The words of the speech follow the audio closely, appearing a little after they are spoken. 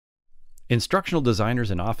Instructional Designers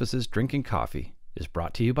in Offices Drinking Coffee is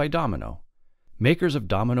brought to you by dominKnow, makers of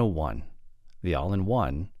dominKnow One, the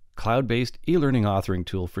all-in-one, cloud-based e-learning authoring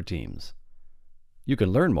tool for teams. You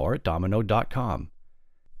can learn more at dominKnow.com.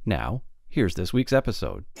 Now, here's this week's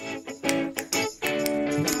episode.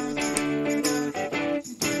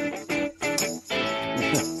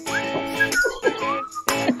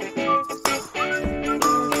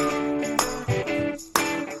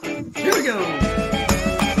 Here we go.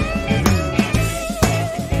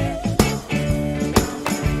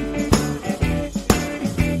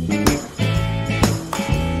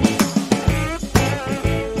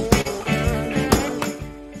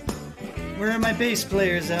 Where are my bass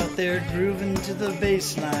players out there grooving to the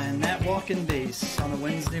bass line? That walking bass on a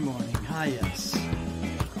Wednesday morning. Hi, yes.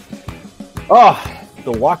 Oh,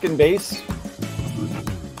 the walking bass.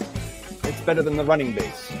 It's better than the running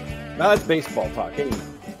bass. Now that's baseball talk. Hey.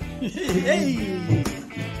 Hey.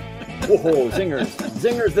 Whoa, zingers.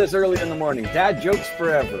 Zingers this early in the morning. Dad jokes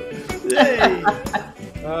forever. Hey.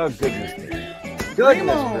 Oh, goodness me. Bring 'em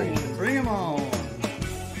Goodness on. gracious. Bring 'em on.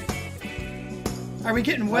 Are we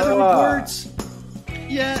getting weather reports?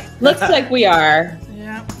 Yeah. Looks like we are.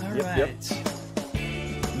 Yeah. All Yep,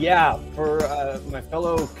 right. Yeah, for my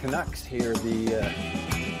fellow Canucks here,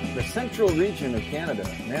 the central region of Canada,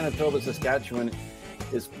 Manitoba, Saskatchewan,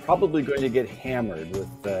 is probably going to get hammered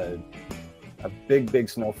with a big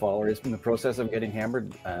snowfall, or is in the process of getting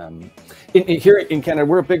hammered. Here in Canada,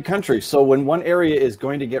 we're a big country, so when one area is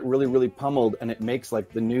going to get really pummeled and it makes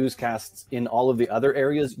like the newscasts in all of the other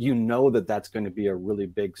areas, you know that that's going to be a really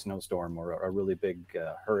big snowstorm or a really big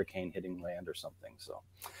hurricane hitting land or something.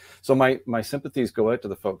 So my sympathies go out to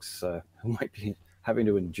the folks who might be having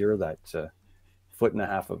to endure that 1.5 foot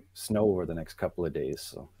of snow over the next couple of days.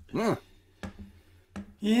 So.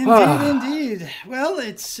 Indeed. Well,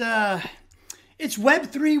 it's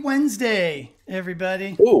Web3 Wednesday,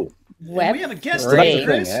 everybody. Ooh. And we have a guest Web3. today,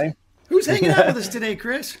 Chris. Eh? Who's hanging out with us today,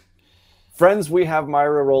 Chris? Friends, we have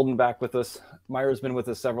Myra Roldan back with us. Myra's been with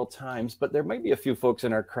us several times, but there might be a few folks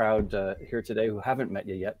in our crowd here today who haven't met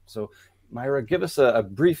you yet. So, Myra, give us a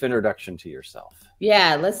brief introduction to yourself.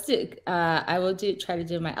 Yeah, let's do. I will try to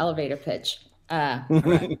do my elevator pitch. Hi,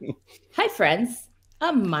 friends.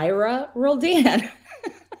 I'm Myra Roldan.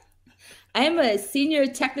 I am a senior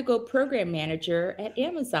technical program manager at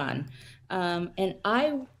Amazon, and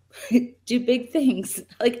I do big things.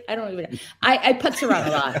 Like, I don't even know. I putz around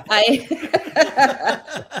a lot.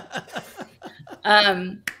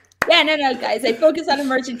 No, guys. I focus on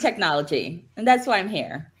emerging technology, and that's why I'm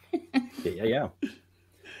here. Yeah.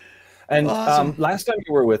 And awesome. Last time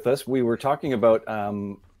you were with us, we were talking about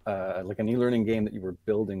like an e-learning game that you were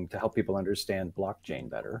building to help people understand blockchain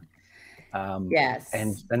better. Yes.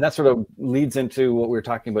 And that sort of leads into what we're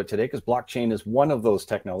talking about today, because blockchain is one of those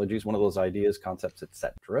technologies, one of those ideas, concepts,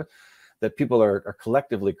 etc., that people are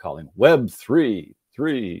collectively calling Web3.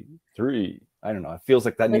 I don't know. It feels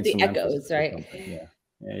like that with needs the some echoes, right?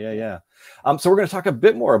 Yeah. So we're going to talk a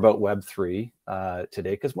bit more about Web3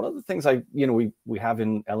 today, because one of the things we have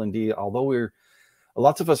in L&D, although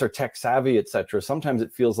lots of us are tech savvy, etc. Sometimes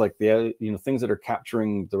it feels like the things that are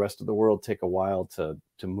capturing the rest of the world take a while to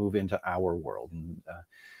move into our world. And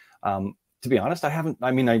to be honest, I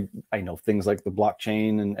know things like the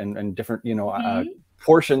blockchain and different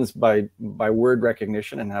portions by word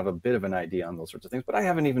recognition and have a bit of an idea on those sorts of things. But I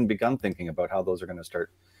haven't even begun thinking about how those are going to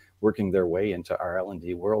start working their way into our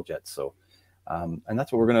L&D world yet. So, and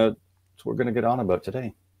that's what we're gonna get on about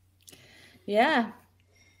today. Yeah.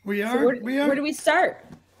 We are. So where do we start?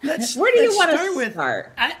 Where do you want to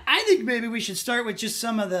start? I think maybe we should start with just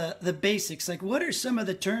some of the basics. Like, what are some of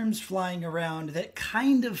the terms flying around that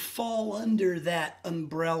kind of fall under that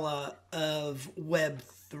umbrella of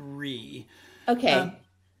Web3? Okay.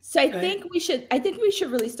 So I think we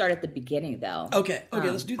should really start at the beginning, though. Okay,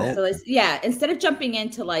 let's do that. So instead of jumping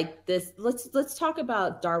into like this, let's talk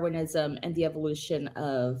about Darwinism and the evolution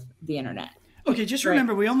of the internet. Okay, just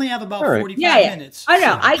remember, we only have about 45 minutes. I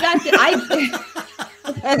know.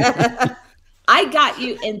 I got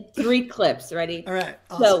you in 3 clips. Ready? All right.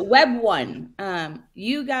 Awesome. So Web 1.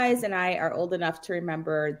 You guys and I are old enough to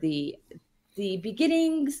remember the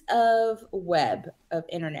beginnings of web, of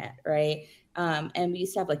internet, right? And we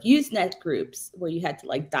used to have like Usenet groups where you had to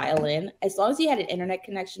like dial in. As long as you had an internet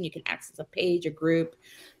connection, you could access a page, a group,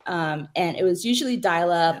 and it was usually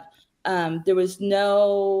dial up. There was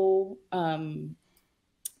no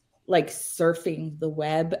like surfing the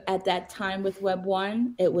web at that time with Web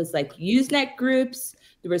 1. It was like Usenet groups.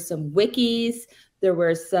 There were some wikis. There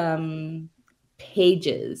were some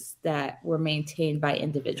pages that were maintained by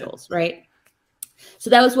individuals, right? So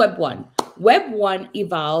that was Web 1. Web 1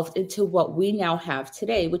 evolved into what we now have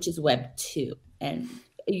today, which is Web 2. And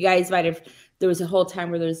you guys might have, there was a whole time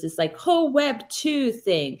where there was this like whole Web 2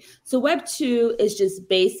 thing. So Web 2 is just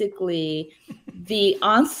basically the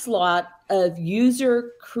onslaught of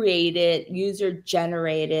user-created,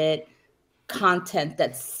 user-generated content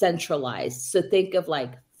that's centralized. So think of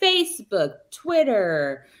like Facebook,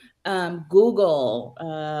 Twitter, Google,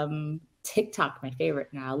 TikTok, my favorite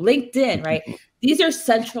now, LinkedIn, right? These are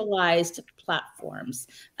centralized platforms.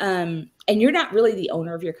 And you're not really the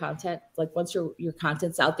owner of your content. Like once your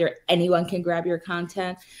content's out there, anyone can grab your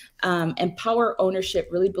content. And power ownership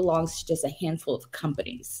really belongs to just a handful of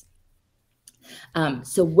companies.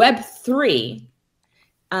 So Web3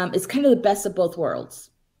 is kind of the best of both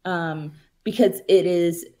worlds because it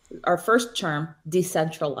is our first term,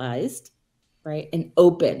 decentralized, right? And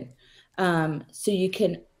open. So you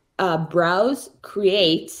can browse,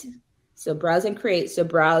 create. So browse and create. So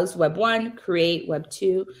browse Web 1, create Web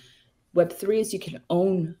 2. Web 3 is you can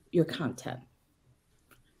own your content.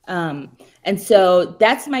 And so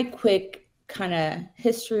that's my quick kind of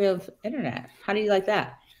history of internet. How do you like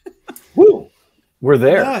that? Woo! We're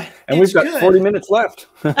there. And we've got 40 minutes left.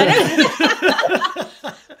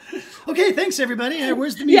 Okay, thanks everybody.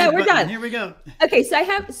 Where's the music? Yeah, we're done. Here we go. Okay, so I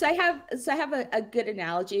have a good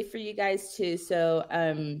analogy for you guys too. So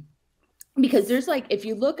because there's like, if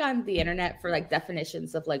you look on the internet for like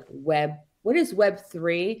definitions of like web, what is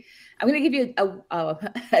Web3? I'm going to give you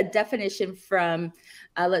a definition from,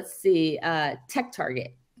 let's see, Tech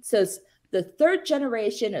Target. So it's the third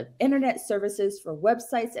generation of internet services for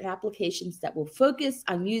websites and applications that will focus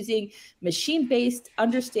on using machine-based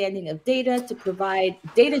understanding of data to provide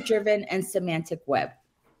data-driven and semantic web.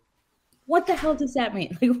 What the hell does that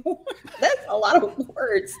mean? Like, that's a lot of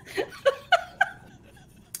words.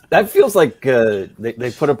 That feels like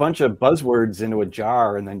they put a bunch of buzzwords into a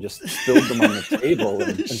jar and then just spilled them on the table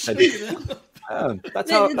and said,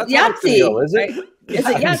 that's how it's gonna go, is it? Right? Is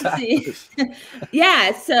it Yahtzee?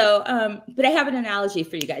 Yeah. So, but I have an analogy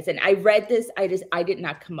for you guys, and I read this. I did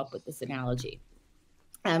not come up with this analogy.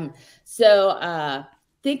 So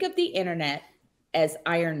think of the internet as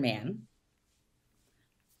Iron Man.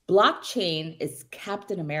 Blockchain is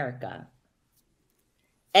Captain America.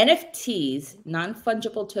 NFTs,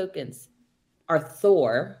 non-fungible tokens, are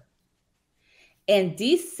Thor, and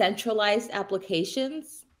decentralized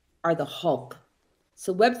applications are the Hulk.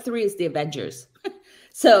 So Web3 is the Avengers.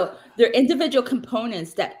 So they're individual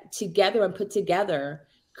components that together and put together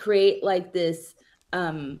create like this,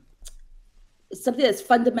 something that's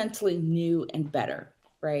fundamentally new and better,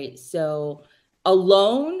 right? So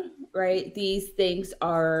alone, right, these things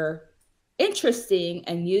are interesting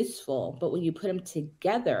and useful, but when you put them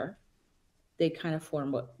together, they kind of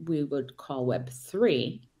form what we would call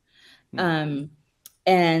Web3.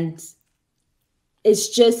 And it's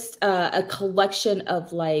just a collection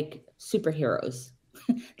of like superheroes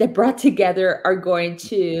that brought together are going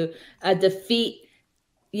to defeat,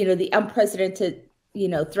 the unprecedented,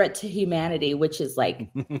 threat to humanity, which is like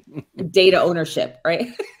data ownership, right?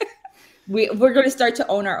 We're going to start to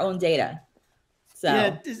own our own data. So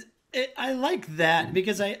yeah, I like that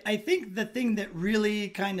because I think the thing that really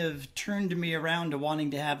kind of turned me around to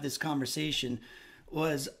wanting to have this conversation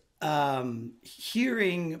was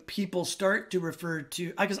hearing people start to refer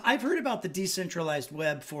to, because I've heard about the decentralized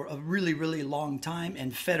web for a really, really long time,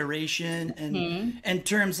 and federation and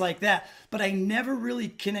terms like that. But I never really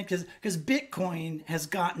connect because Bitcoin has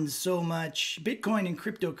gotten so much, Bitcoin and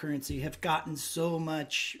cryptocurrency have gotten so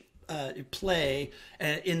much play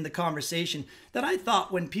in the conversation that I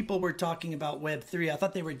thought when people were talking about Web3, I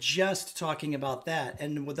thought they were just talking about that.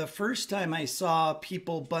 And the first time I saw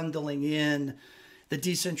people bundling in the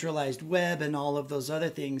decentralized web and all of those other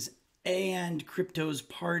things, and crypto's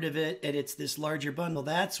part of it, and it's this larger bundle,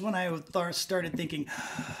 that's when I started thinking,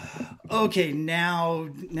 okay, now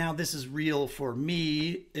this is real for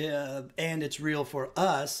me, and it's real for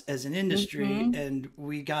us as an industry, and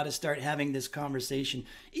we got to start having this conversation,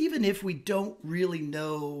 even if we don't really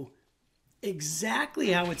know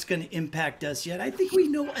exactly how it's going to impact us yet. I think we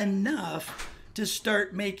know enough to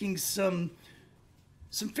start making some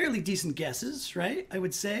fairly decent guesses, right? I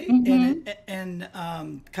would say, and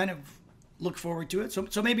kind of look forward to it.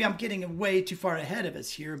 So maybe I'm getting way too far ahead of us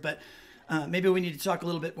here, but maybe we need to talk a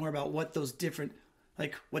little bit more about what those different,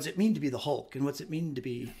 like, what's it mean to be the Hulk, and what's it mean to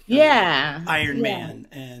be Iron Man,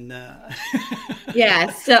 and yeah.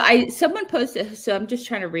 So someone posted. So I'm just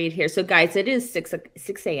trying to read here. So guys, it is 6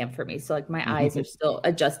 a.m. for me. So like my eyes are still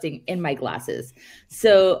adjusting in my glasses.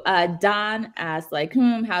 So Don asked like,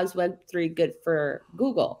 how's Web3 good for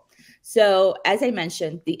Google? So as I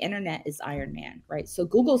mentioned, the internet is Iron Man, right? So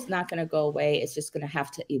Google's not going to go away. It's just going to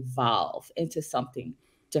have to evolve into something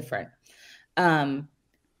different.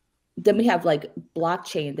 Then we have like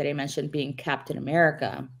blockchain that I mentioned being Captain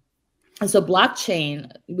America. And so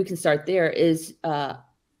blockchain, we can start there, is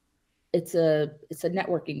it's a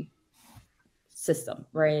networking system,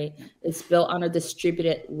 right? It's built on a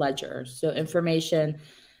distributed ledger. So information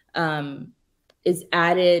is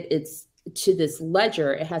added, it's to this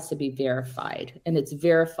ledger, it has to be verified, and it's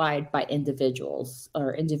verified by individuals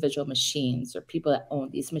or individual machines or people that own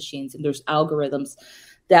these machines. And there's algorithms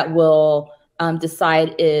that will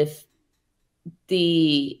decide if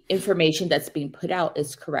the information that's being put out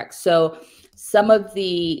is correct. So some of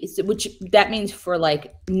the, which that means for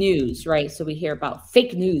like news, right? So we hear about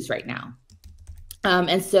fake news right now.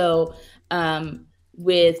 And so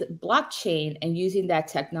with blockchain and using that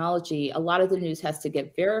technology, a lot of the news has to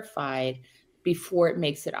get verified before it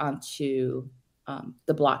makes it onto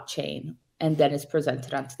the blockchain and then is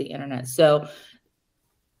presented onto the internet. So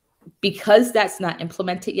because that's not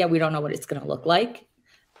implemented yet, we don't know what it's going to look like.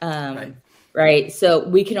 Right. So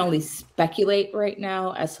we can only speculate right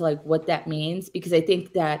now as to like what that means, because I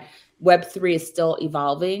think that Web3 is still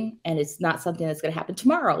evolving and it's not something that's going to happen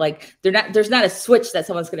tomorrow. Like there's not a switch that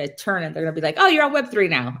someone's going to turn and they're going to be like, oh, you're on Web3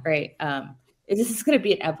 now. Right. This is going to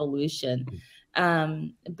be an evolution.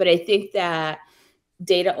 But I think that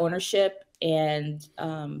data ownership and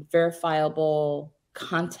verifiable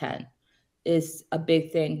content is a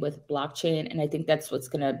big thing with blockchain. And I think that's what's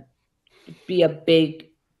going to be a big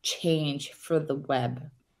change for the web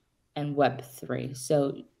and Web3.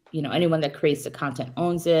 So, you know, anyone that creates the content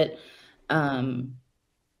owns it. Yeah,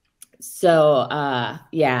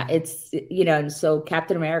 it's, you know, and so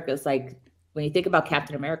Captain America is like, when you think about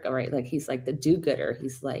Captain America, right? Like he's like the do-gooder.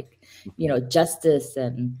 He's like, you know, justice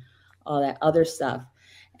and all that other stuff.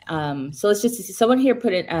 So let's just see, someone here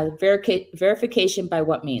put it as verification by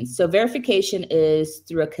what means. So verification is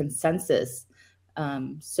through a consensus.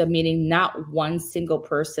 So meaning not one single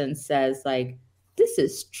person says like, this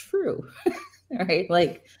is true, right?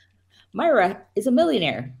 Like Myra is a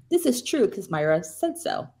millionaire. This is true because Myra said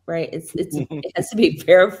so, right? It has to be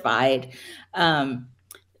verified. And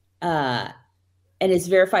it's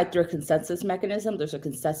verified through a consensus mechanism. There's a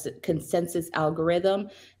consensus algorithm.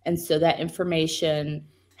 And so that information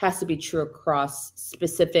has to be true across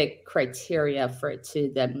specific criteria for it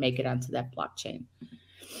to then make it onto that blockchain.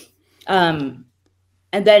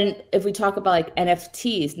 And then if we talk about like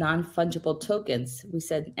NFTs, non-fungible tokens, we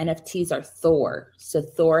said NFTs are Thor. So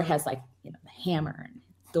Thor has like, you know, the hammer, and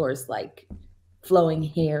Thor's like flowing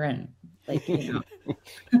hair and like, you know,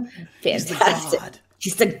 fantastic.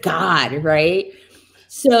 He's the god, right?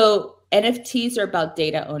 So NFTs are about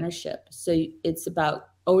data ownership. So it's about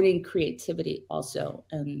owning creativity also.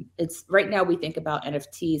 And it's right now we think about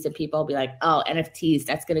NFTs and people will be like, oh, NFTs,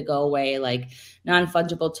 that's going to go away. Like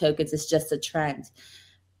non-fungible tokens is just a trend.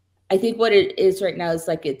 I think what it is right now is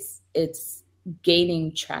like it's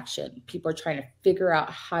gaining traction. People are trying to figure out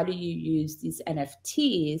how do you use these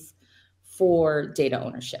NFTs for data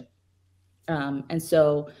ownership. And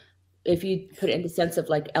so if you put it in the sense of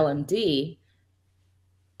like LMD,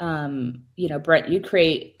 you know, Brent, you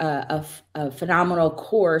create a phenomenal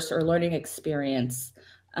course or learning experience,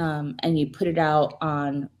 and you put it out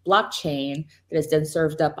on blockchain that is then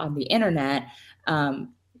served up on the internet.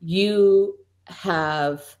 You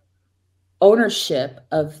have ownership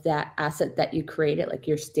of that asset that you created, like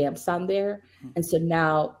your stamps on there. And so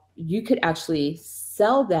now you could actually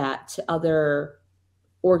sell that to other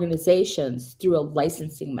organizations through a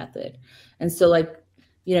licensing method. And so like,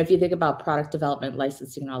 you know, if you think about product development,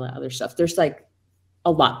 licensing, and all that other stuff, there's like a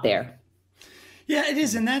lot there. Yeah, it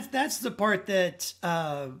is. And that's the part that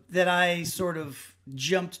that I sort of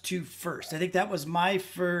jumped to first. I think that was my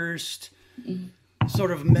first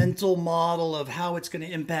sort of mental model of how it's going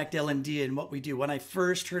to impact L&D and what we do. When I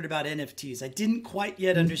first heard about NFTs, I didn't quite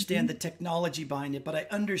yet understand the technology behind it, but I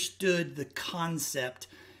understood the concept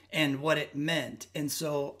and what it meant. And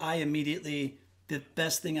so I immediately, the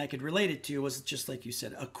best thing I could relate it to was just like you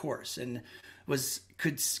said, a course, and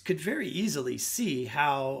could very easily see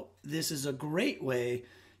how this is a great way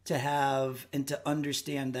to have and to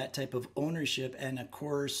understand that type of ownership and a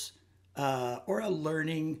course or a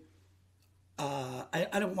learning.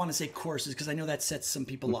 I don't want to say courses because I know that sets some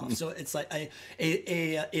people off. So it's like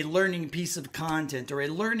a learning piece of content or a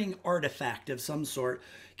learning artifact of some sort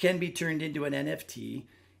can be turned into an NFT.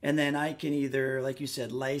 And then I can either, like you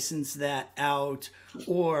said, license that out,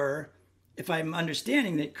 or if I'm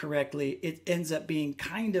understanding it correctly, it ends up being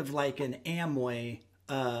kind of like an Amway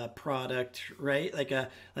product, right?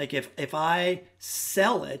 Like if I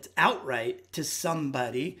sell it outright to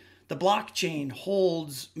somebody, the blockchain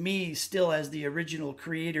holds me still as the original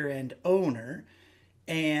creator and owner.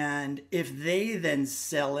 And if they then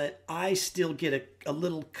sell it, I still get a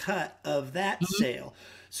little cut of that sale.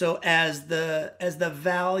 So as the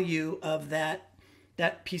value of that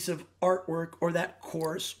piece of artwork or that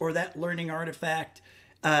course or that learning artifact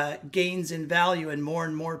gains in value and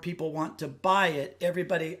more people want to buy it,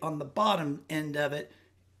 everybody on the bottom end of it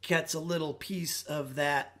gets a little piece of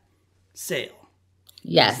that sale.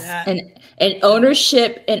 Yes. And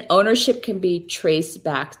ownership can be traced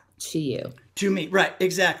back to you. To me, right,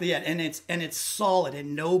 exactly, yeah, and it's solid,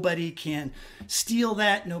 and nobody can steal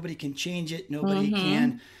that. Nobody can change it. Nobody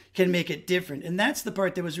can make it different, and that's the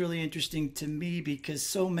part that was really interesting to me, because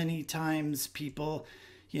so many times people,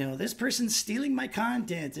 this person's stealing my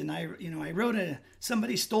content, and I wrote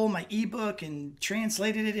somebody stole my ebook and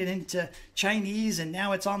translated it into Chinese, and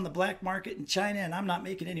now it's on the black market in China, and I'm not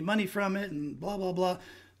making any money from it, and blah blah blah.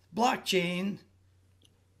 Blockchain,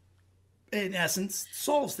 in essence,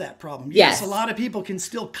 solves that problem. Yes, a lot of people can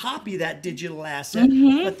still copy that digital asset,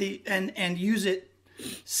 but and use it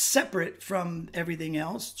separate from everything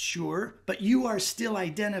else, sure, but you are still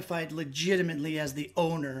identified legitimately as the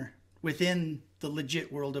owner within the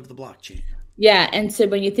legit world of the blockchain. Yeah, and so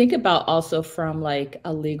when you think about also from like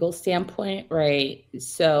a legal standpoint, right?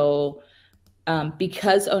 So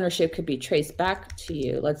because ownership could be traced back to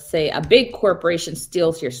you, let's say a big corporation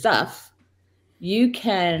steals your stuff, you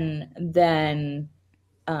can then,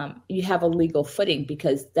 you have a legal footing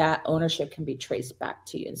because that ownership can be traced back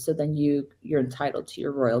to you. And so then you're entitled to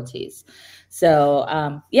your royalties. So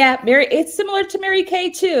yeah, it's similar to Mary Kay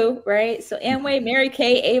too, right? So Amway, Mary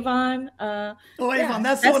Kay, Avon. Avon,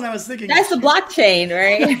 that's the one I was thinking. That's the blockchain,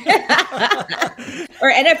 right?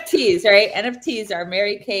 Or NFTs, right? NFTs are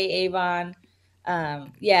Mary Kay, Avon.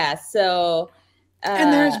 Yeah, so...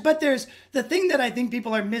 and there's the thing that I think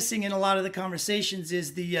people are missing in a lot of the conversations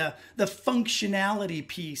is the functionality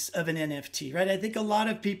piece of an NFT, right? I think a lot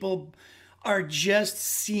of people are just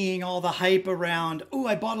seeing all the hype around, oh,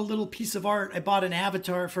 I bought a little piece of art, I bought an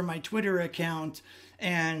avatar for my Twitter account,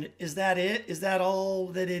 and is that it? Is that all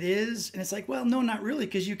that it is? And it's like, well, no, not really,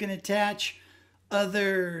 because you can attach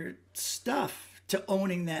other stuff to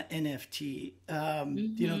owning that NFT.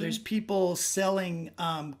 There's people selling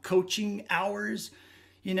coaching hours,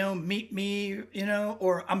 meet me,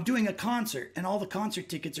 or I'm doing a concert and all the concert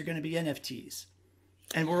tickets are going to be NFTs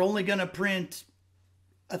and we're only going to print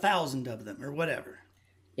 1,000 of them or whatever.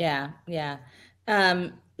 Yeah. Yeah.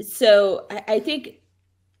 So I think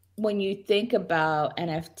when you think about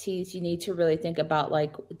NFTs, you need to really think about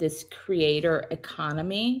like this creator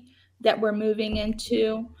economy that we're moving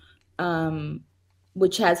into.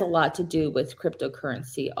 Which has a lot to do with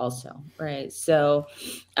cryptocurrency also, right? So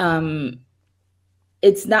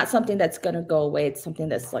it's not something that's going to go away. It's something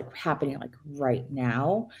that's like happening like right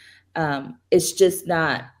now. It's just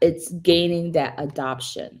not, it's gaining that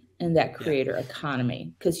adoption in that creator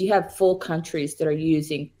economy, because you have full countries that are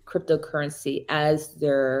using cryptocurrency as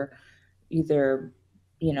their their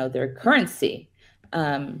currency.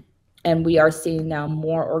 And we are seeing now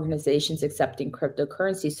more organizations accepting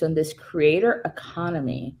cryptocurrency. So in this creator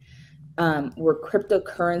economy, where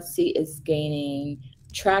cryptocurrency is gaining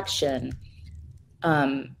traction,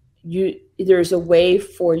 there's a way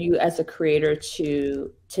for you as a creator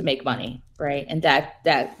to make money, right? And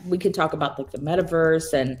that we can talk about like the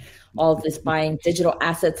metaverse and all of this buying digital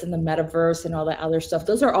assets in the metaverse and all that other stuff.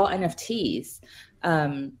 Those are all NFTs.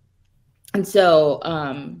 And so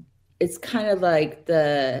it's kind of like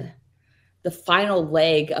the final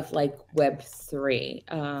leg of like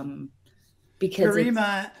Web3. Because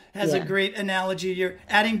Karima has a great analogy. You're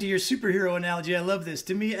adding to your superhero analogy. I love this.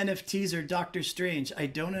 To me, NFTs are Doctor Strange. I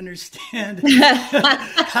don't understand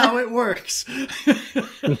how it works.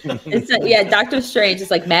 Doctor Strange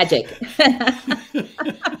is like magic.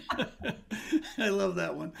 I love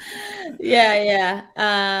that one. Yeah.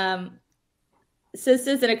 So it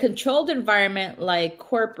says in a controlled environment like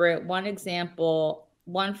corporate, for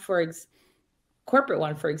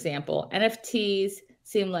example, NFTs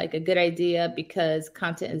seem like a good idea because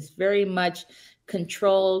content is very much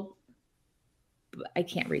controlled. I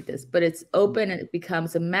can't read this, but it's open and it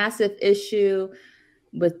becomes a massive issue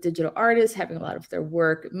with digital artists having a lot of their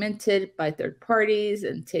work minted by third parties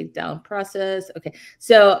and takedown process. Okay,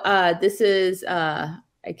 so this is, I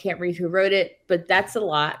can't read who wrote it, but that's a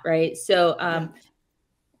lot, right? So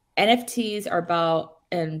NFTs are about,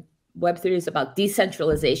 and Web3 is about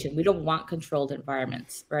decentralization. We don't want controlled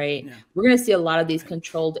environments, right? Yeah. We're going to see a lot of these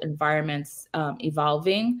controlled environments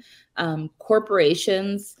evolving.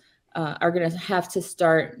 Corporations are going to have to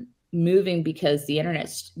start moving because the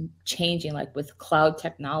internet's changing, like with cloud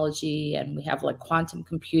technology, and we have like quantum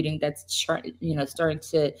computing that's starting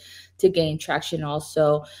to gain traction.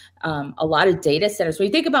 Also, a lot of data centers. When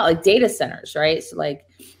you think about like data centers, right? So like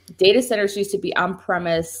data centers used to be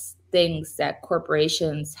on-premise things that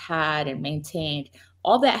corporations had and maintained.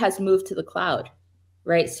 All that has moved to the cloud,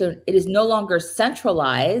 right? So it is no longer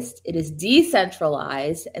centralized, it is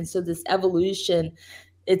decentralized. And so this evolution,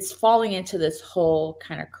 it's falling into this whole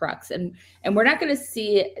kind of crux. And we're not going to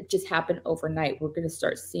see it just happen overnight. We're going to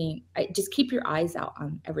start seeing, just keep your eyes out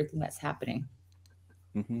on everything that's happening.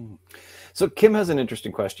 Mm-hmm. So Kim has an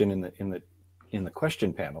interesting question in the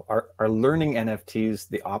question panel. Are learning NFTs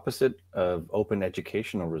the opposite of open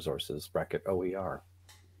educational resources, bracket OER?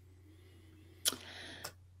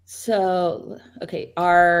 So, okay,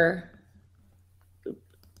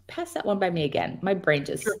 pass that one by me again. My brain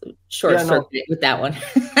just short-circuited with that one.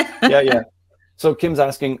 Yeah. So Kim's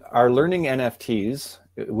asking, are learning NFTs,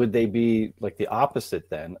 would they be like the opposite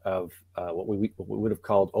then of what we would have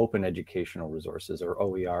called open educational resources, or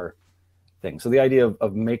OER things? So the idea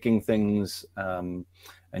of making things and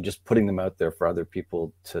just putting them out there for other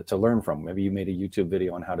people to learn from. Maybe you made a YouTube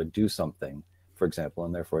video on how to do something, for example,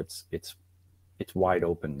 and therefore it's wide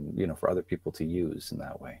open, for other people to use in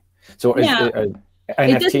that way. So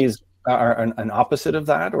NFTs are an opposite of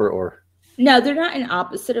that, or? No, they're not an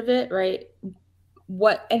opposite of it, right?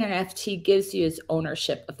 What an NFT gives you is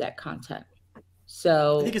ownership of that content.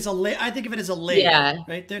 So I think I think of it as a layer,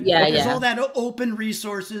 right? There's all that open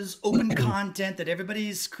resources, open content that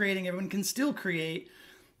everybody's creating, everyone can still create.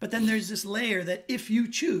 But then there's this layer that if you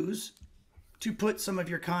choose to put some of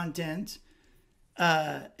your content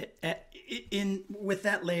in with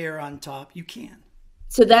that layer on top, you can.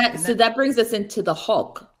 So that brings us into the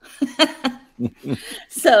Hulk.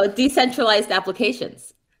 So decentralized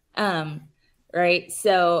applications, right?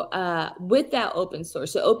 So with that open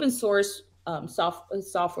source,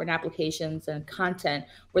 software and applications and content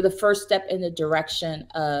were the first step in the direction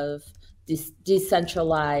of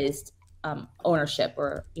decentralized ownership,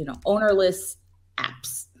 or ownerless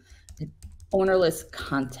apps, ownerless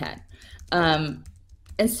content. And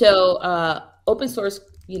so open source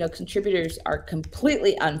contributors are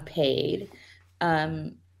completely unpaid,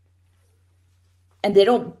 and they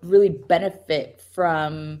don't really benefit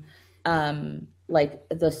from like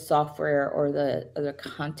the software or the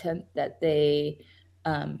content that they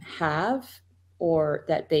have or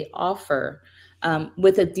that they offer.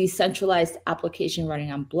 With a decentralized application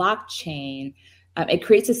running on blockchain, it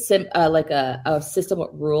creates a system with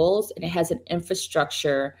rules, and it has an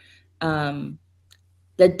infrastructure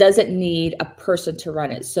that doesn't need a person to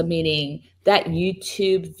run it. So meaning that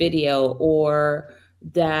YouTube video or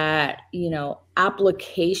that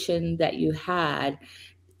application that you had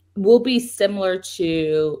will be similar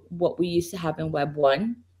to what we used to have in Web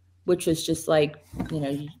 1, which was just like,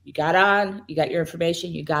 you got on, you got your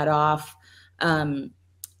information, you got off. So I'm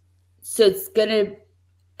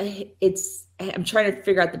trying to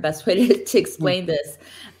figure out the best way to explain this.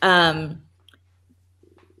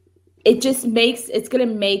 It's going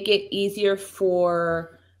to make it easier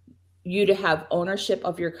for you to have ownership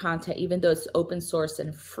of your content, even though it's open source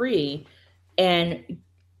and free, and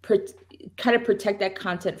kind of protect that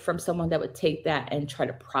content from someone that would take that and try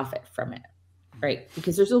to profit from it, right?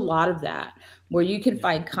 Because there's a lot of that where you can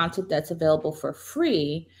find content that's available for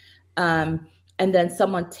free, and then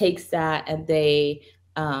someone takes that and they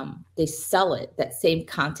sell it, that same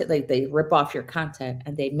content, like they rip off your content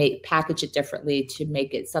and they package it differently to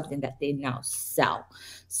make it something that they now sell.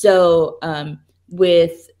 So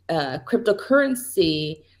with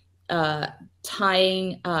cryptocurrency,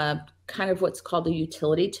 tying kind of what's called a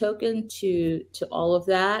utility token to all of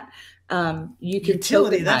that, you can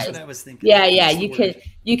utility tokenize. That's what I was thinking.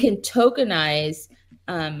 You can tokenize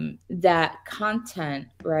that content,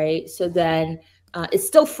 right? So then it's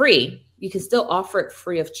still free. You can still offer it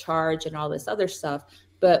free of charge and all this other stuff,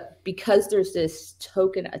 but because there's this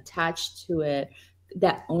token attached to it,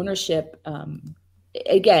 that ownership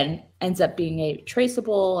again ends up being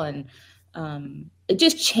traceable, and it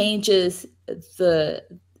just changes the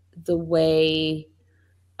way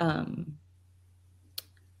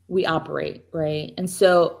we operate, right? And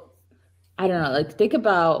so I don't know, like think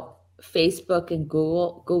about Facebook and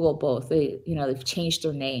Google both. They've changed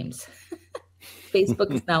their names.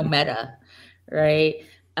 Facebook is now Meta, right?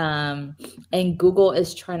 And Google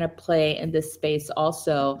is trying to play in this space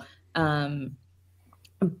also.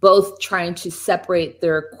 both trying to separate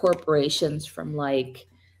their corporations from like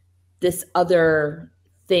this other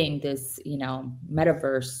thing, this, you know,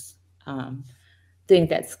 metaverse thing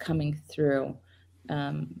that's coming through.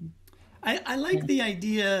 I like the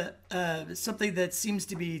idea, something that seems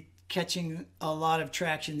to be catching a lot of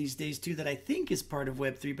traction these days too, that I think is part of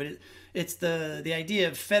Web3, but it's the idea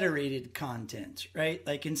of federated content, right?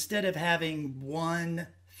 Like instead of having one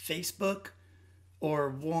Facebook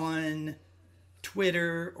or one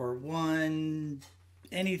Twitter or one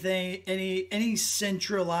anything, any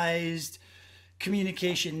centralized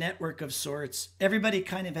communication network of sorts, everybody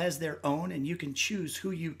kind of has their own, and you can choose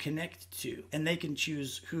who you connect to, and they can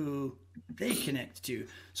choose who they connect to.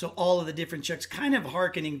 So all of the different checks, kind of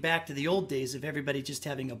hearkening back to the old days of everybody just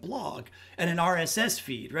having a blog and an RSS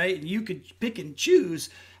feed, right? And you could pick and choose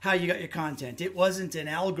how you got your content. It wasn't an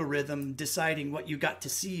algorithm deciding what you got to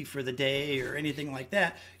see for the day or anything like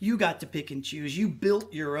that. You got to pick and choose. You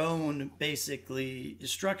built your own basically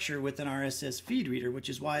structure with an RSS feed reader, which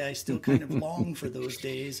is why I still kind of long for those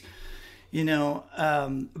days, you know.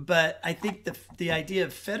 But I think the idea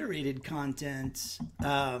of federated content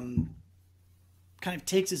kind of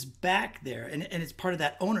takes us back there, and it's part of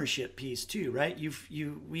that ownership piece too, right?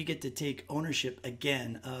 We get to take ownership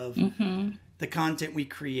again of the content we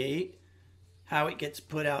create, how it gets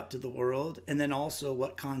put out to the world, and then also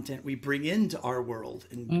what content we bring into our world,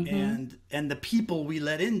 and the people we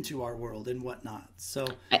let into our world and whatnot. So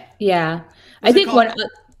yeah, I think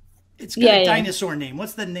it's got a dinosaur name.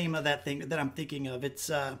 What's the name of that thing that I'm thinking of?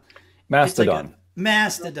 It's Mastodon. It's like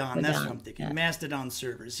Mastodon. That's what I'm thinking. Yeah. Mastodon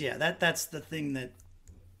servers. Yeah, that's the thing that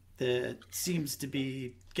seems to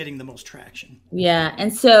be getting the most traction. Yeah.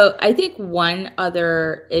 And so I think one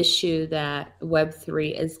other issue that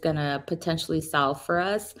Web3 is going to potentially solve for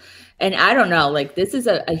us, and I don't know, like this is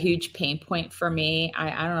a huge pain point for me.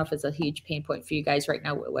 I don't know if it's a huge pain point for you guys right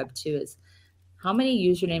now with Web2 is how many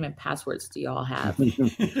username and passwords do y'all have?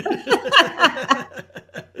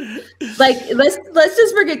 Like, let's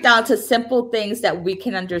just bring it down to simple things that we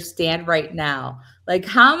can understand right now. Like,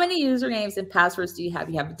 how many usernames and passwords do you have?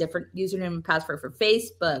 You have a different username and password for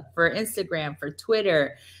Facebook, for Instagram, for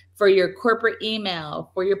Twitter, for your corporate email,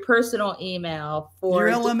 for your personal email, for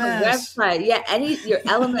your LMS website. Yeah, your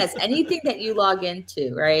LMS, anything that you log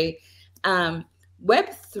into, right?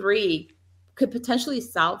 Web3 could potentially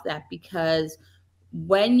solve that because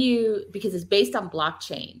it's based on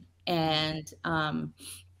blockchain, and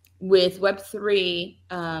with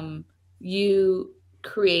Web3, you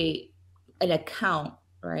create an account,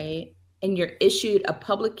 right? And you're issued a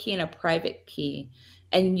public key and a private key,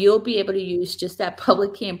 and you'll be able to use just that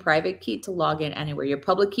public key and private key to log in anywhere. Your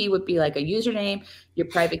public key would be like a username. Your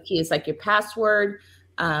private key is like your password.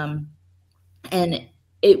 And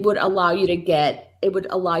it would allow you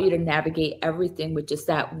to navigate everything with just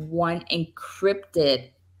that one encrypted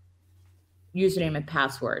username and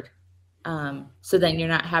password. So then you're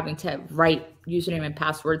not having to write username and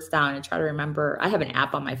passwords down and try to remember. I have an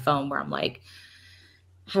app on my phone where I'm like,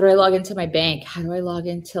 how do I log into my bank? How do I log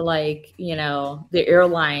into like, you know, the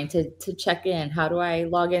airline to check in? How do I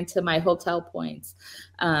log into my hotel points?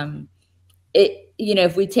 You know,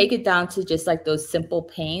 if we take it down to just like those simple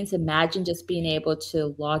pains, imagine just being able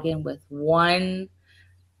to log in with one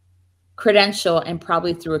credential and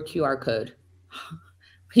probably through a QR code.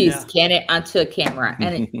 You scan it onto a camera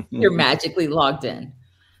and you're magically logged in.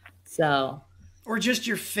 So, or just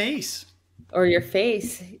your face. Or your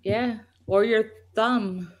face, yeah. Or your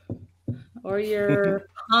thumb, or your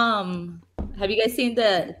palm. Have you guys seen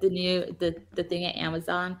the new thing at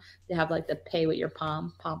Amazon? They have like the pay with your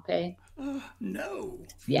palm pay. No.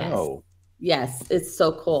 Yes. No. Yes, it's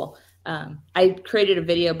so cool. I created a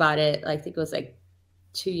video about it. I think it was like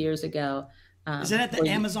 2 years ago. Is it at the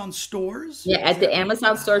Amazon stores? Yeah, at the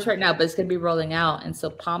Amazon stores right now, but it's going to be rolling out. And so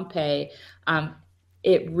Palm Pay,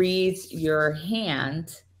 it reads your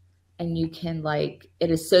hand, and you can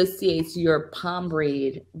it associates your palm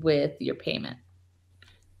read with your payment.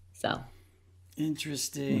 So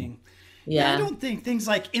interesting. Yeah. I don't think things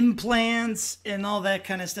like implants and all that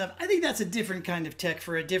kind of stuff, I think that's a different kind of tech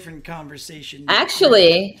for a different conversation.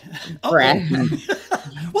 Actually, Brent.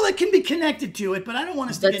 Well, it can be connected to it, but I don't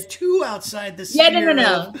want us to get too outside the sphere. Yeah,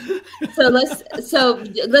 no. So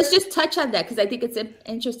let's just touch on that because I think it's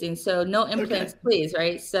interesting. So no implants, please,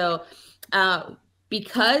 right? So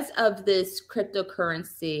because of this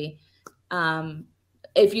cryptocurrency,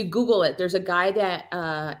 if you Google it, there's a guy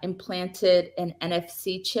that implanted an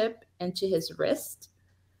NFC chip into his wrist.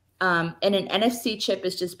 And an NFC chip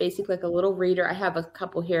is just basically like a little reader. I have a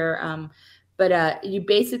couple here, but you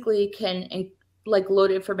basically can load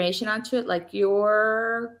information onto it, like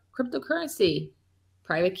your cryptocurrency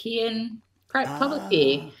private key and public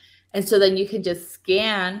key. And so then you can just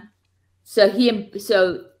scan.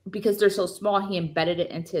 So because they're so small, he embedded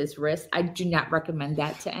it into his wrist. I do not recommend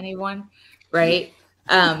that to anyone, right?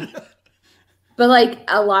 But like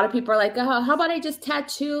a lot of people are like, oh, how about I just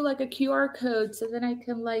tattoo like a QR code so then I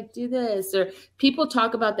can like do this? Or people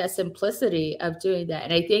talk about that simplicity of doing that.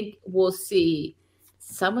 And I think we'll see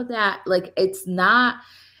some of that. Like it's not,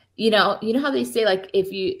 you know how they say like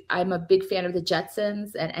I'm a big fan of the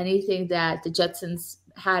Jetsons, and anything that the Jetsons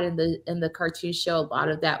had in the cartoon show, a lot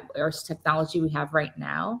of that is technology we have right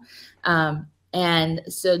now. And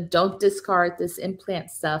so don't discard this implant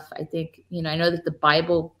stuff. I think, I know that the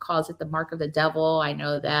Bible calls it the mark of the devil. I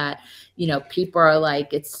know that, people are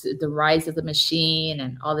like, it's the rise of the machine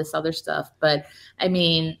and all this other stuff. But I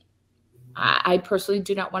mean, I personally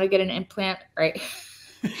do not want to get an implant, right?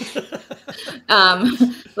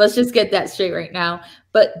 Let's just get that straight right now.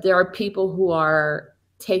 But there are people who are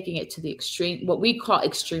taking it to the extreme. What we call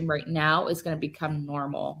extreme right now is going to become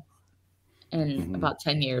normal in about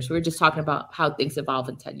 10 years. We were just talking about how things evolve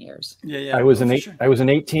in 10 years. Yeah. I was an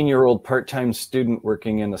 18-year-old part-time student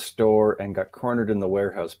working in a store and got cornered in the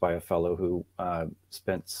warehouse by a fellow who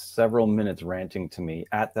spent several minutes ranting to me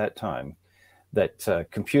at that time that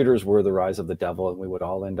computers were the rise of the devil and we would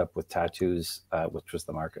all end up with tattoos, which was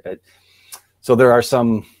the market. So there are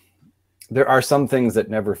some things that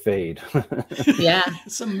never fade. Yeah.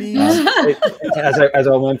 Some memes. As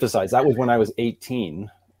I'll emphasize, that was when I was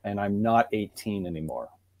 18. And I'm not 18 anymore.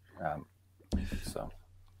 So.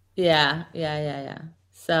 Yeah.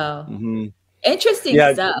 So interesting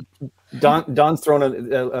stuff. Don's thrown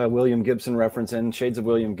a William Gibson reference in, Shades of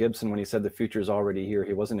William Gibson, when he said the future is already here.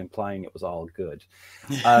 He wasn't implying it was all good.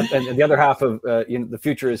 And the other half of, the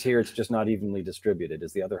future is here. It's just not evenly distributed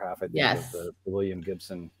is the other half, I think, of the William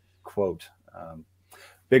Gibson quote.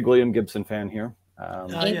 Big William Gibson fan here.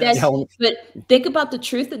 But think about the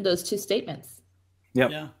truth in those two statements. Yep.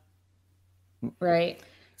 Yeah. Right.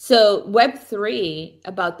 So Web3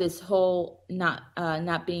 about this whole not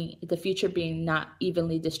being the future being not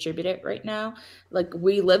evenly distributed right now. Like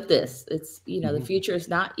we live this. It's the future is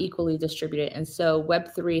not equally distributed, and so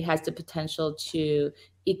Web3 has the potential to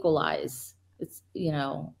equalize. It's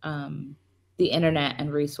the internet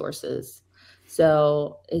and resources.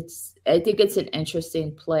 So I think it's an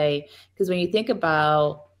interesting play because when you think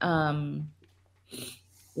about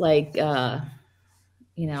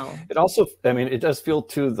it also, it does feel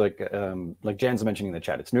too like Jan's mentioning in the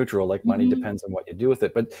chat, it's neutral, like money depends on what you do with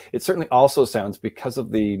it. But it certainly also sounds, because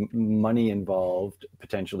of the money involved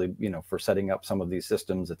potentially, for setting up some of these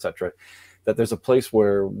systems, et cetera, that there's a place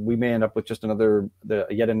where we may end up with just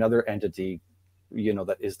yet another entity,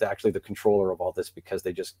 that is actually the controller of all this, because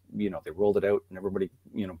they just, they rolled it out and everybody,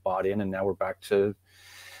 bought in, and now we're back to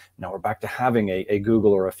having a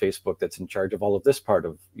Google or a Facebook that's in charge of all of this part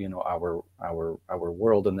of our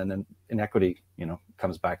world, and then inequity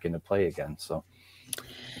comes back into play again. So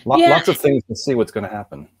lots of things to see what's going to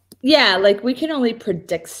happen. Yeah, like we can only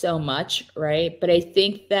predict so much, right? But I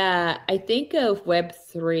think of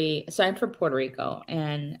Web3. So I'm from Puerto Rico,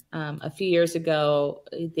 and a few years ago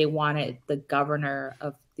they wanted the governor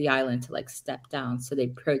of the island to step down, so they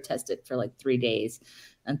protested for 3 days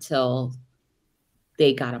until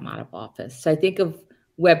they got him out of office. So I think of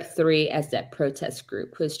Web3 as that protest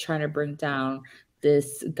group who's trying to bring down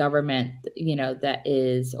this government, that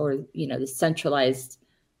is, or, the centralized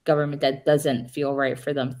government that doesn't feel right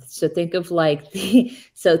for them. So think of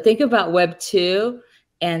think about Web2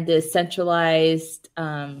 and the centralized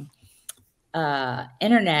internet,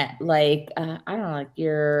 I don't know,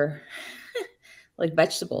 your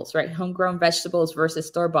vegetables, right? Homegrown vegetables versus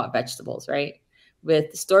store-bought vegetables, right?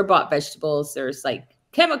 With store-bought vegetables, there's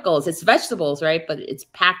chemicals, it's vegetables, right? But it's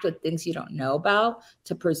packed with things you don't know about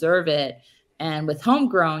to preserve it. And with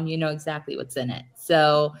homegrown, you know exactly what's in it.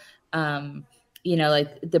 So,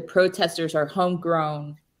 the protesters are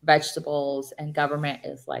homegrown vegetables, and government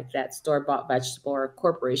is that store-bought vegetable, or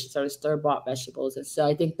corporations are store-bought vegetables. And so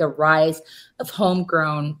I think the rise of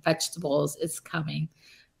homegrown vegetables is coming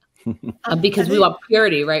because we want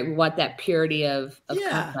purity, right? We want that purity of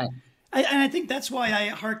content. I think that's why I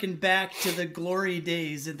hearken back to the glory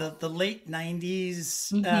days of the late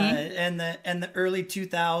 90s and the early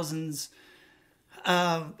 2000s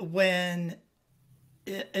when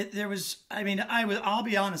there was, I'll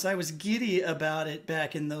be honest, I was giddy about it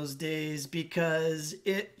back in those days because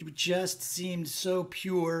it just seemed so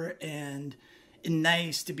pure and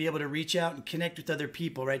nice to be able to reach out and connect with other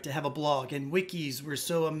people, right? To have a blog, and wikis were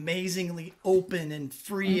so amazingly open and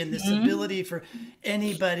free, and this ability for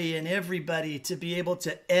anybody and everybody to be able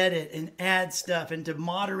to edit and add stuff and to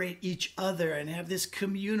moderate each other and have this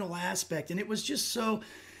communal aspect. And it was just so,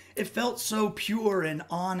 it felt so pure and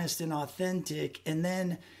honest and authentic. And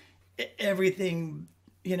then everything,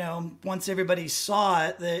 you know, once everybody saw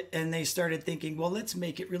it and they started thinking, well, let's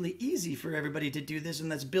make it really easy for everybody to do this, and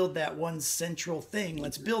let's build that one central thing.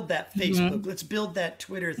 Let's build that Facebook. Let's build that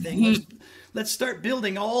Twitter thing. Let's start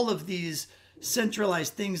building all of these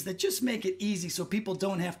centralized things that just make it easy, so people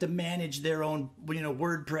don't have to manage their own, you know,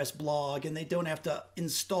 WordPress blog, and they don't have to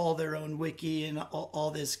install their own wiki and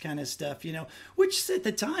all this kind of stuff, you know, which at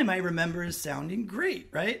the time I remember as sounding great,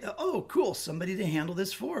 right? Oh, cool, somebody to handle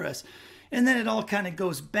this for us. And then it all kind of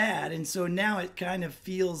goes bad. And so now it kind of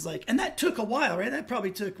feels like, and that took a while, right? That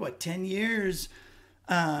probably took, what, 10 years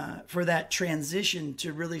for that transition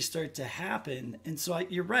to really start to happen. And so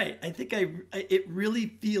you're right. I think it really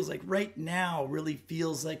feels like right now really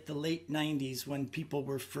feels like the late 90s when people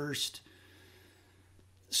were first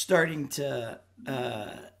starting to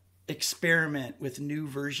experiment with new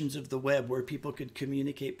versions of the web where people could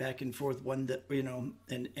communicate back and forth, one that, you know,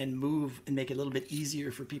 and move and make it a little bit easier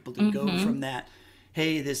for people to go from that,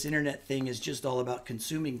 hey, this internet thing is just all about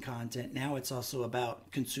consuming content. Now it's also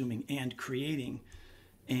about consuming and creating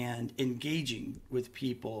and engaging with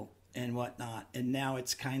people and whatnot. And now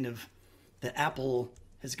it's kind of, the apple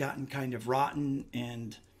has gotten kind of rotten,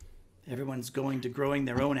 and everyone's going to growing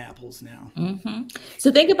their own apples now.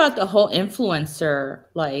 So think about the whole influencer,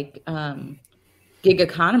 like gig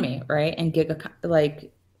economy, right? And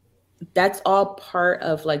like that's all part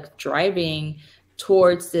of like driving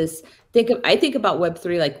towards this. I think about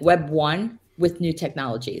Web3 like Web 1 with new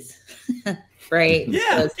technologies, right?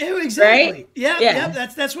 Yeah, so, exactly. Right? Yeah,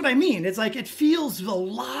 that's what I mean. It's like it feels a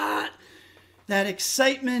lot, that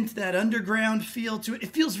excitement, that underground feel to it. It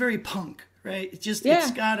feels very punk. Right.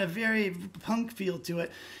 It's got a very punk feel to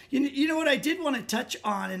it. You know what I did want to touch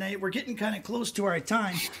on, and we're getting kind of close to our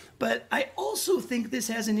time, but I also think this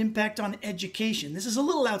has an impact on education. This is a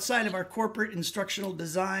little outside of our corporate instructional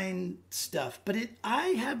design stuff, but I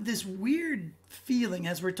have this weird feeling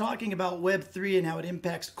as we're talking about Web3 and how it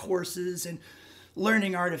impacts courses and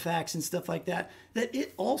learning artifacts and stuff like that, that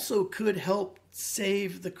it also could help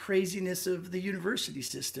save the craziness of the university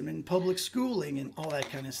system and public schooling and all that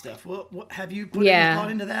kind of stuff. What have you put any thought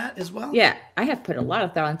into that as well? Yeah, I have put a lot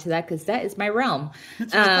of thought into that because that is my realm.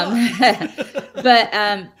 So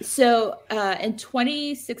in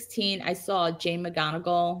 2016, I saw Jane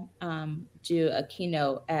McGonigal do a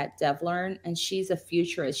keynote at DevLearn, and she's a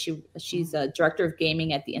futurist. She's a director of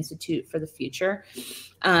gaming at the Institute for the Future.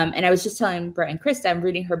 And I was just telling Brent and Krista, I'm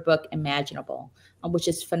reading her book, Imaginable, which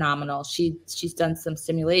is phenomenal. She's done some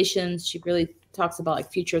simulations. She really talks about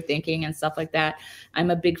like future thinking and stuff like that. I'm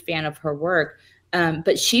a big fan of her work.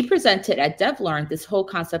 But she presented at DevLearn this whole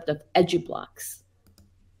concept of EduBlocks.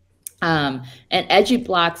 And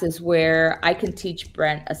EduBlocks is where I can teach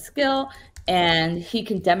Brent a skill, and he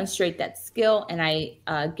can demonstrate that skill, and I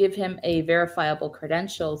give him a verifiable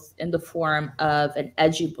credentials in the form of an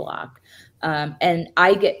EduBlock. And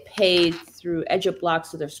I get paid through EduBlocks,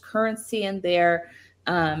 so there's currency in there.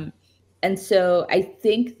 And so I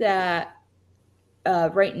think that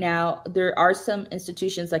right now there are some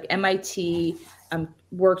institutions like MIT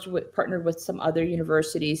partnered with some other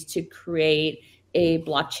universities to create a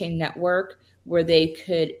blockchain network where they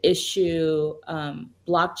could issue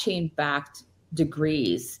blockchain-backed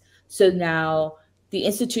degrees. So now the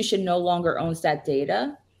institution no longer owns that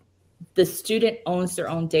data. The student owns their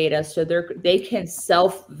own data, so they can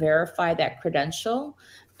self-verify that credential.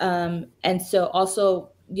 And so also,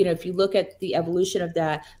 you know, if you look at the evolution of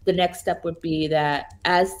that, the next step would be that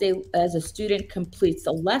as a student completes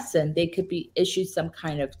a lesson, they could be issued some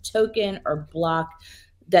kind of token or block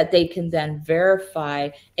that they can then verify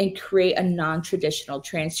and create a non-traditional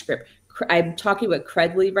transcript. I'm talking with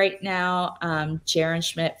Credly right now, Jaron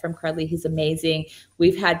Schmidt from Credly. He's amazing.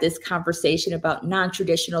 We've had this conversation about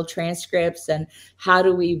non-traditional transcripts and how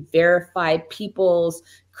do we verify people's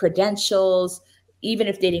credentials, even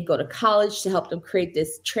if they didn't go to college, to help them create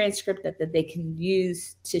this transcript that they can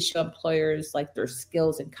use to show employers like their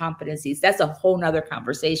skills and competencies. That's a whole nother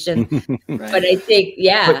conversation. Right. But I think,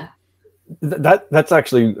 that's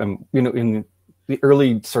actually, you know, in the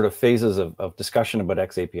early sort of phases of discussion about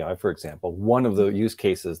XAPI, for example, one of the use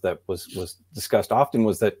cases that was discussed often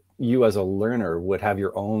was that you as a learner would have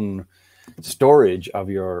your own storage of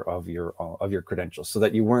your credentials, so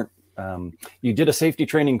that you weren't you did a safety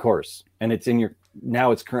training course and it's in your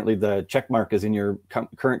now it's currently the check mark is in your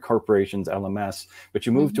current corporation's LMS, but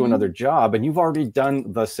you move to another job and you've already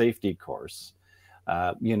done the safety course.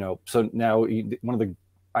 So now one of the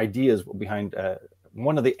ideas behind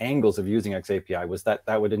one of the angles of using XAPI was that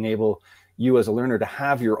would enable you as a learner to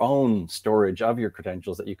have your own storage of your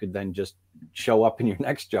credentials that you could then just show up in your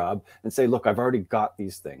next job and say, look, I've already got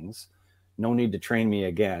these things. No need to train me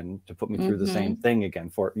again to put me through the same thing again,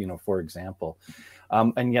 for example.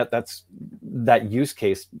 And yet that use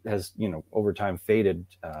case has, over time faded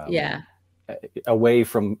away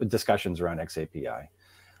from discussions around XAPI.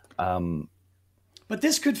 But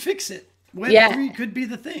this could fix it. Web3 could be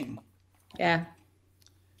the thing. Yeah.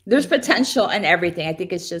 There's potential in everything. I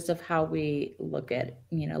think it's just of how we look at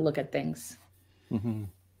things. Mm-hmm.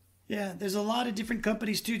 Yeah, there's a lot of different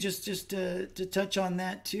companies too. Just to touch on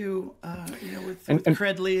that too, with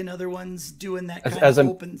Credly and other ones doing that kind of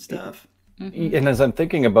open stuff. And as I'm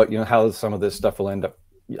thinking about how some of this stuff will end up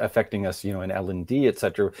affecting us, in L&D, et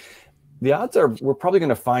cetera, the odds are we're probably going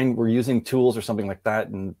to find we're using tools or something like that,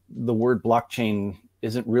 and the word blockchain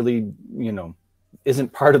isn't really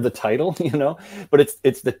isn't part of the title, but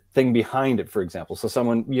it's the thing behind it, for example. So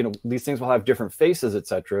someone, these things will have different faces, et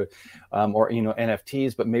cetera, or,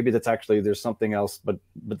 NFTs, but maybe that's actually, there's something else, but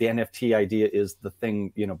the NFT idea is the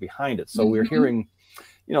thing, behind it. So we're hearing,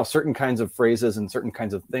 certain kinds of phrases and certain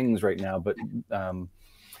kinds of things right now, but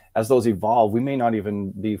as those evolve, we may not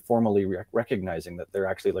even be formally recognizing that they're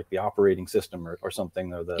actually like the operating system or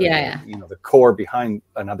something, or the, the core behind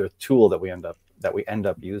another tool that we end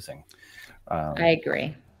up using. I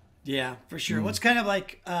agree. Yeah, for sure. What's kind of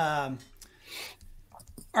like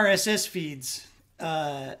RSS feeds?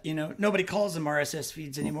 Nobody calls them RSS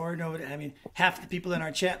feeds anymore. Half the people in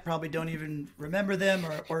our chat probably don't even remember them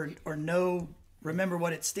or remember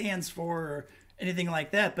what it stands for or anything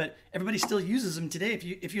like that. But everybody still uses them today.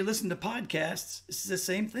 If you listen to podcasts, it's the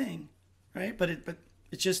same thing, right? But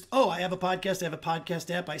it's just, I have a podcast. I have a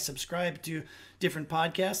podcast app. I subscribe to different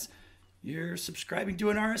podcasts. You're subscribing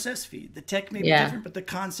to an RSS feed. The tech may be different, but the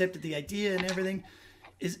concept, the idea, and everything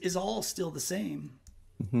is all still the same.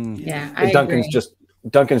 Mm-hmm. Yeah, I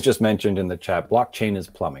Duncan's just mentioned in the chat, blockchain is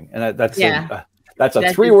plumbing, and that's a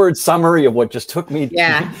 3-word summary of what just took me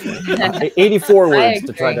 84 words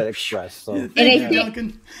to try to express. So. And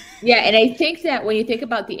I think that when you think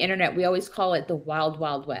about the internet, we always call it the wild,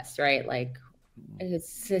 wild west, right? Like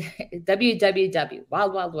it's www,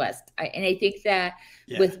 wild, wild west. And I think that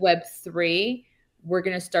with Web3, we're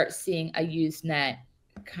going to start seeing a Usenet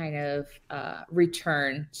kind of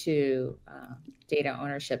return to data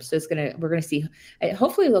ownership. So we're going to see,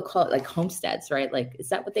 hopefully they'll call it like homesteads, right? Like, is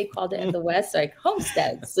that what they called it in the West? Like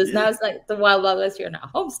homesteads. So now it's like the wild, wild west here, not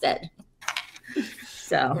homestead.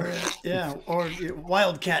 So or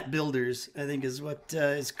wildcat builders, I think is what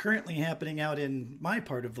is currently happening out in my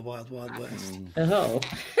part of the wild, wild west. Oh.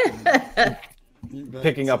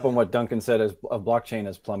 Picking up on what Duncan said as a blockchain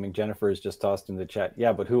as plumbing, Jennifer has just tossed in the chat.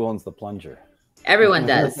 Yeah, but who owns the plunger? Everyone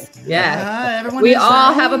does. Yeah. Everyone we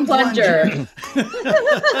all have a plunger.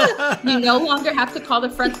 You no longer have to call the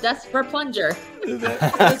front desk for a plunger. And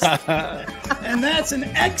that's an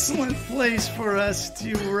excellent place for us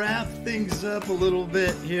to wrap things up a little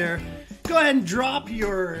bit here. Go ahead and drop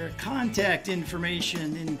your contact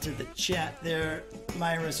information into the chat there,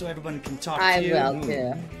 Myra, so everyone can talk to you. I will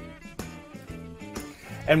too.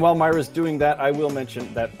 And while Myra's doing that, I will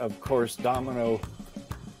mention that, of course,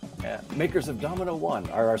 makers of Domino One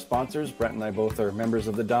are our sponsors. Brent and I both are members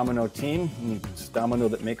of the Domino team. It's Domino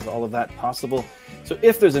that makes all of that possible. So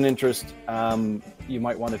if there's an interest, you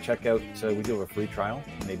might want to check out, we do have a free trial.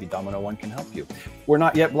 Maybe Domino One can help you. We're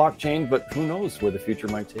not yet blockchain, but who knows where the future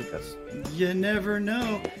might take us. You never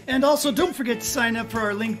know. And also, don't forget to sign up for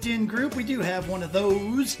our LinkedIn group. We do have one of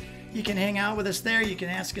those. You can hang out with us there. You can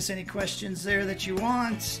ask us any questions there that you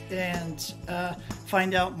want and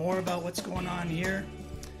find out more about what's going on here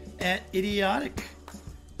at Idiotic,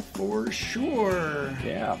 for sure.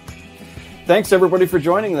 Yeah. Thanks, everybody, for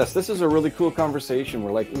joining us. This is a really cool conversation.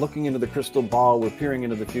 We're like looking into the crystal ball. We're peering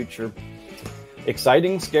into the future.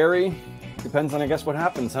 Exciting, scary. Depends on, I guess, what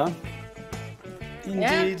happens, huh? Indeed.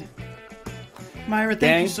 Yeah. Myra,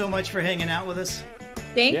 thank you so much for hanging out with us.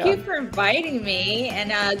 Thank you for inviting me.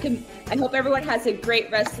 And I hope everyone has a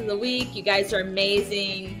great rest of the week. You guys are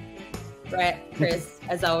amazing. Brett, Chris,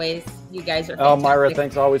 as always, you guys are fantastic. Oh, Myra,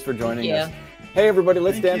 thanks always for joining us. Hey, everybody,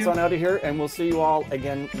 let's dance on out of here, and we'll see you all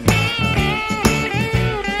again.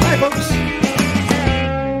 Bye, folks.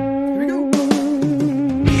 Here we go.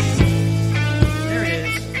 There it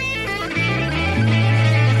is.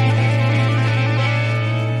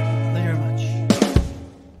 Thank you very much.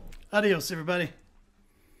 Adios, everybody.